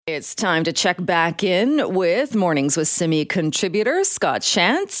It's time to check back in with Mornings with Simi contributor Scott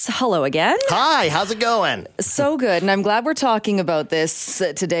Shantz. Hello again. Hi, how's it going? So good. And I'm glad we're talking about this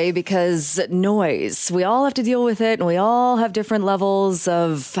today because noise, we all have to deal with it and we all have different levels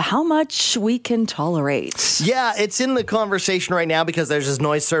of how much we can tolerate. Yeah, it's in the conversation right now because there's this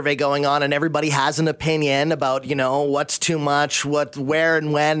noise survey going on and everybody has an opinion about, what's too much, where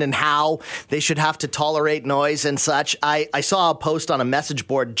and when and how they should have to tolerate noise and such. I saw a post on a message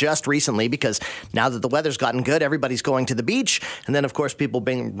board just recently because now that the weather's gotten good, everybody's going to the beach. And then, of course, people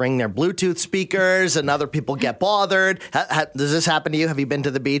bring their Bluetooth speakers and other people get bothered. Does this happen to you? Have you been to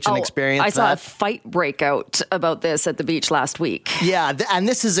the beach and experienced that? I saw a fight break out about this at the beach last week. Yeah, and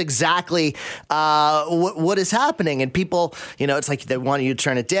this is exactly what is happening. And people, it's like they want you to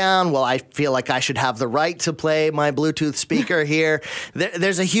turn it down. Well, I feel like I should have the right to play my Bluetooth speaker here.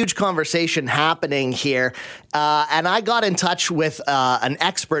 There's a huge conversation happening here. And I got in touch with an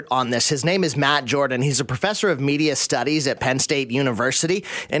expert on this. His name is Matt Jordan. He's a professor of media studies at Penn State University,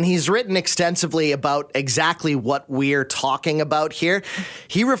 and he's written extensively about exactly what we're talking about here.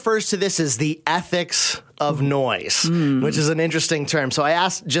 He refers to this as the ethics of noise, which is an interesting term. So I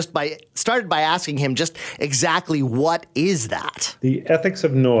started by asking him just exactly what is that? The ethics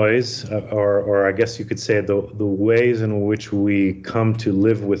of noise, or I guess you could say the ways in which we come to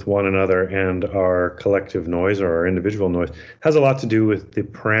live with one another and our collective noise or our individual noise, has a lot to do with the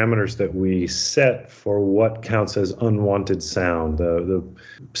parameters that we set for what counts as unwanted sound. The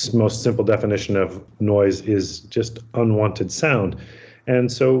most simple definition of noise is just unwanted sound.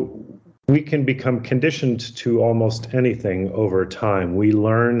 And so we can become conditioned to almost anything over time. We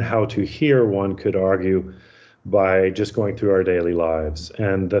learn how to hear, one could argue, by just going through our daily lives.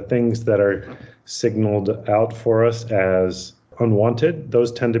 And the things that are signaled out for us as unwanted,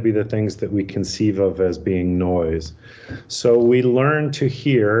 those tend to be the things that we conceive of as being noise. So we learn to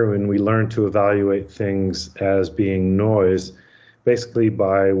hear and we learn to evaluate things as being noise, basically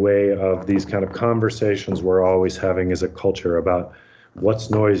by way of these kind of conversations we're always having as a culture about what's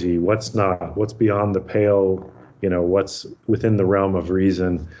noisy, what's not, what's beyond the pale, what's within the realm of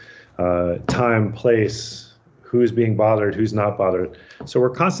reason, time, place, who's being bothered, who's not bothered. So we're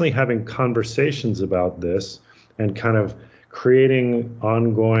constantly having conversations about this and kind of creating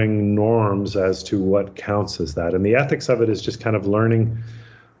ongoing norms as to what counts as that. And the ethics of it is just kind of learning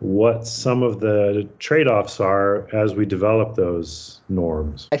what some of the trade-offs are as we develop those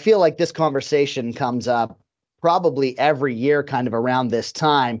norms. I feel like this conversation comes up probably every year kind of around this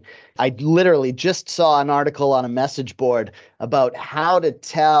time. I literally just saw an article on a message board about how to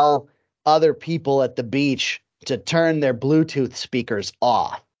tell other people at the beach to turn their Bluetooth speakers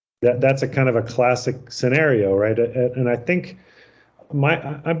off. That's a kind of a classic scenario, right? And I think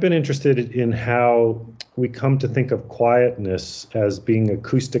I've been interested in how we come to think of quietness as being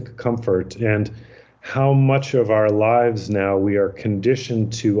acoustic comfort and how much of our lives now we are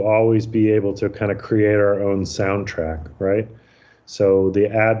conditioned to always be able to kind of create our own soundtrack, right? So the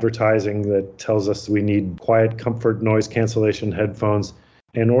advertising that tells us we need quiet, comfort, noise cancellation headphones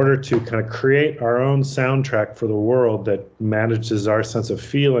in order to kind of create our own soundtrack for the world that manages our sense of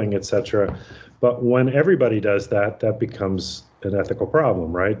feeling, etc. But when everybody does that, that becomes an ethical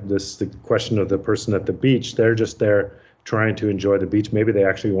problem, right? The question of the person at the beach, they're just there trying to enjoy the beach. Maybe they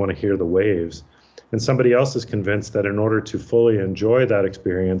actually want to hear the waves. And somebody else is convinced that in order to fully enjoy that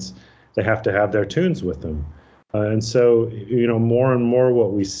experience, they have to have their tunes with them. And so, more and more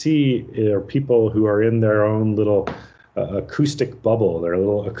what we see are people who are in their own little acoustic bubble, their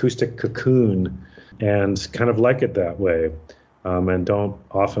little acoustic cocoon, and kind of like it that way, and don't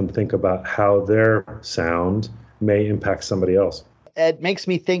often think about how their sound may impact somebody else. It makes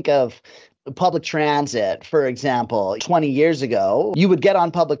me think of public transit, for example. 20 years ago, you would get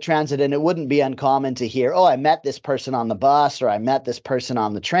on public transit and it wouldn't be uncommon to hear, oh, I met this person on the bus or I met this person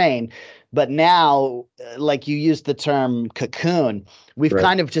on the train. But now, like you used the term cocoon, we've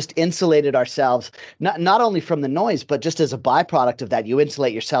kind of just insulated ourselves, not only from the noise, but just as a byproduct of that, you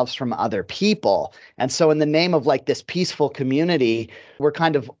insulate yourselves from other people. And so in the name of like this peaceful community, we're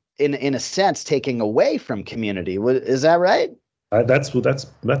kind of, in a sense, taking away from community. Is that right? That's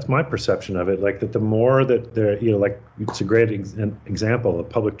my perception of it. Like that, the more that there, like it's a great example of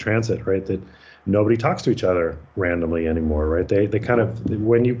public transit, right? That nobody talks to each other randomly anymore, right? They kind of,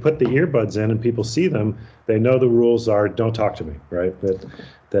 when you put the earbuds in and people see them, they know the rules are don't talk to me, right?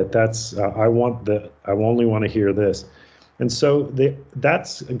 That's I only want to hear this, and so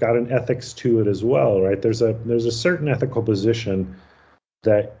that's got an ethics to it as well, right? There's a certain ethical position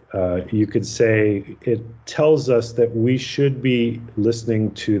that you could say it tells us that we should be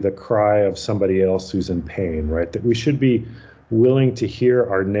listening to the cry of somebody else who's in pain, right? That we should be willing to hear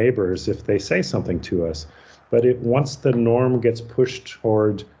our neighbors if they say something to us. But once the norm gets pushed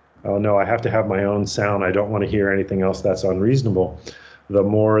toward, oh no, I have to have my own sound, I don't want to hear anything else that's unreasonable, the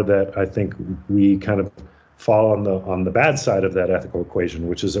more that I think we kind of fall on the bad side of that ethical equation,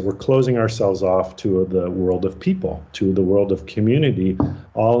 which is that we're closing ourselves off to the world of people, to the world of community,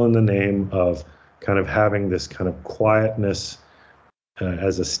 all in the name of kind of having this kind of quietness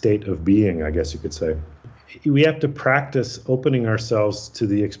as a state of being, I guess you could say. We have to practice opening ourselves to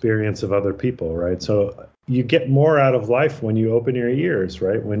the experience of other people, right? So you get more out of life when you open your ears,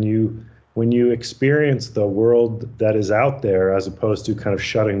 right? When you experience the world that is out there as opposed to kind of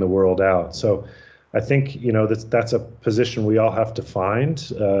shutting the world out. So I think, that's a position we all have to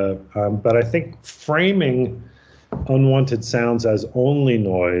find. But I think framing unwanted sounds as only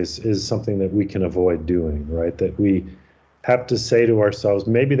noise is something that we can avoid doing, right? That we have to say to ourselves,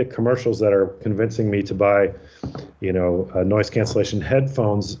 maybe the commercials that are convincing me to buy, noise cancellation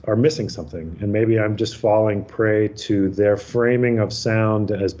headphones are missing something. And maybe I'm just falling prey to their framing of sound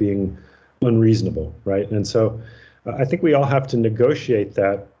as being unreasonable, right? And so I think we all have to negotiate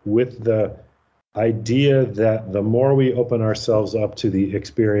that with the idea that the more we open ourselves up to the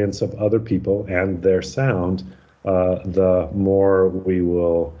experience of other people and their sound, the more we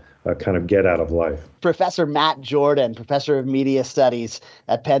will kind of get out of life. Professor Matt Jordan, Professor of Media Studies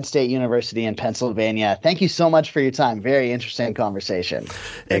at Penn State University in Pennsylvania. Thank you so much for your time. Very interesting conversation.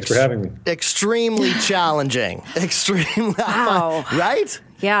 Thanks for having me. Extremely challenging. Extremely. Wow. Right?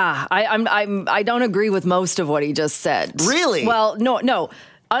 Yeah, I don't agree with most of what he just said. Really? Well, no.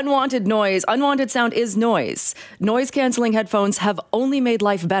 Unwanted sound is noise. Noise canceling headphones have only made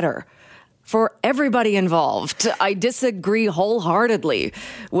life better for everybody involved. I disagree wholeheartedly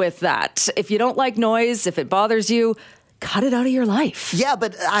with that. If you don't like noise, if it bothers you, cut it out of your life. Yeah,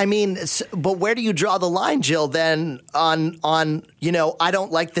 but but where do you draw the line, Jill, then on I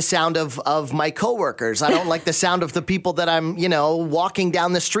don't like the sound of my coworkers. I don't like the sound of the people that I'm, walking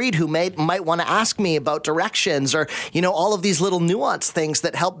down the street who might want to ask me about directions or, all of these little nuanced things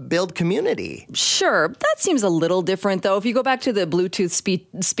that help build community. Sure. That seems a little different, though. If you go back to the Bluetooth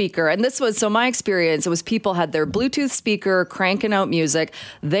speaker, and my experience, it was people had their Bluetooth speaker cranking out music.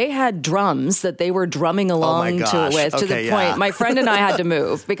 They had drums that they were drumming along to it with. To the point, my friend and I had to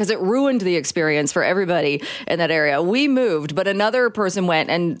move because it ruined the experience for everybody in that area. We moved, but another person went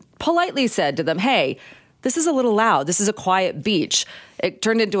and politely said to them, "Hey, this is a little loud. This is a quiet beach." It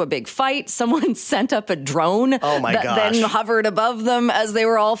turned into a big fight. Someone sent up a drone that then hovered above them as they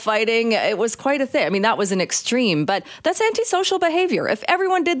were all fighting. It was quite a thing. I mean, that was an extreme, but that's antisocial behavior. If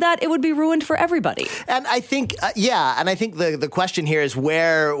everyone did that, it would be ruined for everybody. And I think, the question here is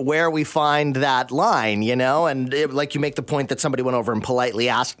where we find that line, and like you make the point that somebody went over and politely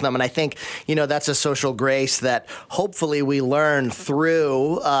asked them. And I think, that's a social grace that hopefully we learn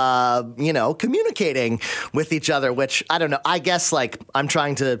through, communicating with each other, which I don't know. I guess I'm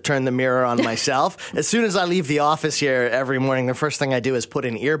trying to turn the mirror on myself. As soon as I leave the office here every morning, the first thing I do is put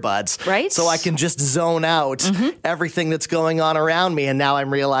in earbuds. Right. So I can just zone out everything that's going on around me. And now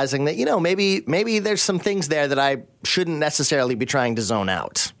I'm realizing that, maybe there's some things there that I shouldn't necessarily be trying to zone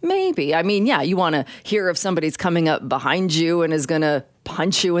out. Maybe. I mean, yeah, you want to hear if somebody's coming up behind you and is going to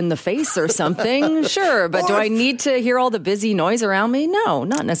punch you in the face or something. Sure. But do I need to hear all the busy noise around me? No,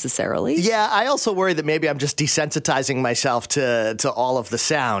 not necessarily. Yeah, I also worry that maybe I'm just desensitizing myself to all of the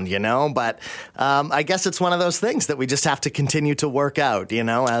sound, But I guess it's one of those things that we just have to continue to work out,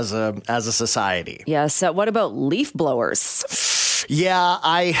 as a society. Yes. What about leaf blowers? Yeah,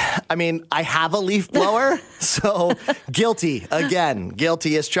 I have a leaf blower, so guilty again.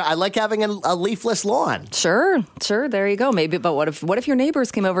 Guilty as I like having a leafless lawn. Sure. There you go. Maybe, but what if your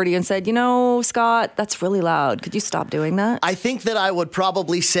neighbors came over to you and said, Scott, that's really loud. Could you stop doing that? I think that I would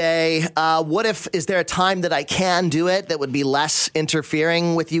probably say, is there a time that I can do it that would be less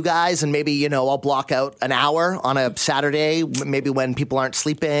interfering with you guys? And maybe, I'll block out an hour on a Saturday, maybe when people aren't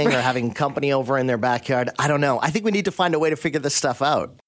sleeping or having company over in their backyard. I don't know. I think we need to find a way to figure this stuff out.